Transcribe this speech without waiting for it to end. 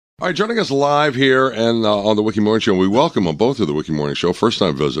All right, joining us live here and on the Wiki Morning Show, we welcome them both to the Wiki Morning Show.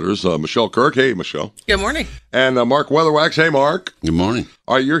 First-time visitors, Michelle Kirk. Hey, Michelle. Good morning. And Mark Weatherwax. Hey, Mark. Good morning.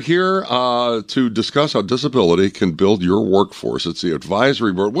 All right, you're here to discuss how disability can build your workforce. It's the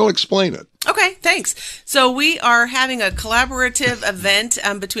advisory board. We'll explain it. Okay, thanks. So we are having a collaborative event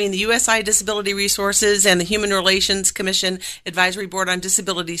between the USI Disability Resources and the Human Relations Commission Advisory Board on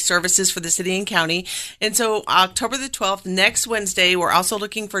Disability Services for the city and county. And so October the 12th, next Wednesday, we're also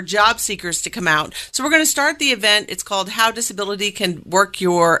looking for job seekers to come out. So we're going to start the event. It's called How Disability Can Build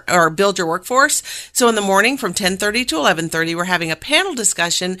Your Workforce. So in the morning from 10:30 to 11:30, we're having a panel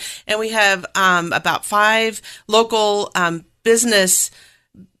discussion, and we have about 5 local business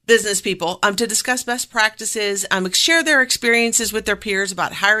people to discuss best practices, share their experiences with their peers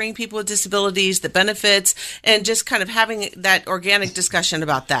about hiring people with disabilities, the benefits, and just kind of having that organic discussion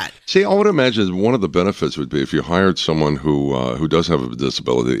about that. See, I would imagine one of the benefits would be if you hired someone who does have a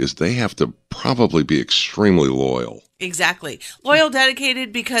disability is they have to probably be extremely loyal. Exactly. Loyal,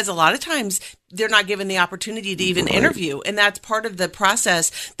 dedicated, because a lot of times they're not given the opportunity to even interview. And that's part of the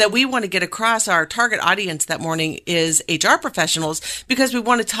process that we want to get across. Our target audience that morning is HR professionals, because we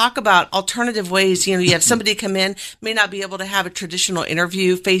want to talk about alternative ways. You know, you have somebody come in, may not be able to have a traditional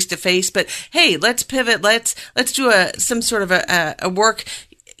interview face to face, but hey, let's pivot. Let's do some sort of a work,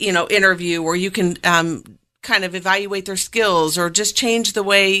 interview where you can, kind of evaluate their skills or just change the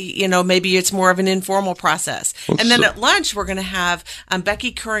way, maybe it's more of an informal process. And then at lunch, we're going to have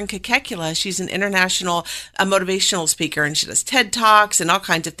Becky Curran-Kakekula. She's an international motivational speaker, and she does TED Talks and all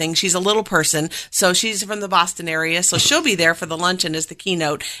kinds of things. She's a little person, so she's from the Boston area, so she'll be there for the luncheon as the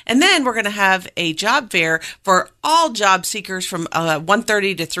keynote. And then we're going to have a job fair for all job seekers from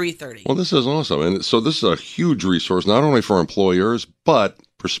 1:30 to 3:30. Well, this is awesome. And so this is a huge resource, not only for employers, but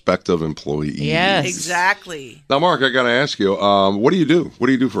prospective employees. Yes, exactly. Now, Mark, I got to ask you, what do you do? What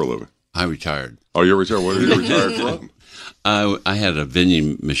do you do for a living? I retired. Oh, you're retired. What are you retired from? I had a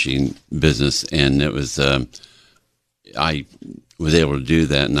vending machine business, and it was I was able to do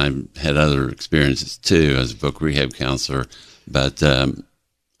that, and I had other experiences too as a book rehab counselor. But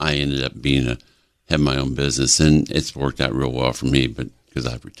I ended up having my own business, and it's worked out real well for me. But because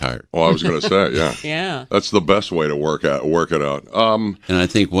I've retired. Oh, I was going to say, yeah. Yeah. That's the best way to work it out. And I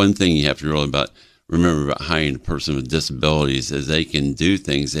think one thing you have to remember about hiring a person with disabilities is they can do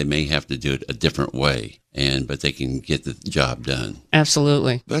things. They may have to do it a different way, but they can get the job done.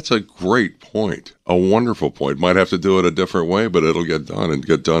 Absolutely. That's a great point. A wonderful point. Might have to do it a different way, but it'll get done and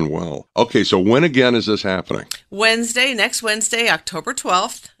get done well. Okay, so when again is this happening? Next Wednesday, October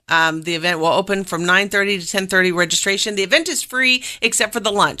 12th. The event will open from 9:30 to 10:30 registration. The event is free except for the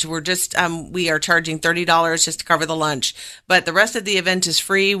lunch. We're just, we are charging $30 just to cover the lunch. But the rest of the event is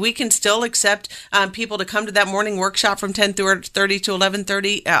free. We can still accept people to come to that morning workshop from 10:30 to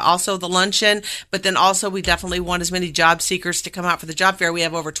 11:30, also the luncheon. But then also we definitely want as many job seekers to come out for the job fair. We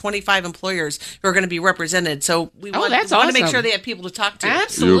have over 25 employers who are going to be represented. So we want to make sure they have people to talk to.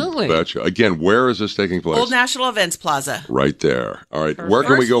 Absolutely. You betcha. Again, where is this taking place? Old National Events Plaza. Right there. All right.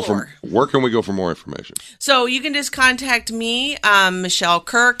 Perfect. Where can we go for more information? So you can just contact me, Michelle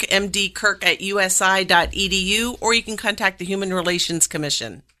Kirk, mdkirk@usi.edu, or you can contact the Human Relations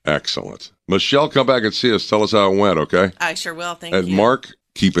Commission. Excellent. Michelle, come back and see us. Tell us how it went, okay? I sure will. Thank you. And Mark,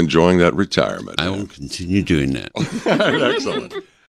 keep enjoying that retirement. I will continue doing that. Excellent.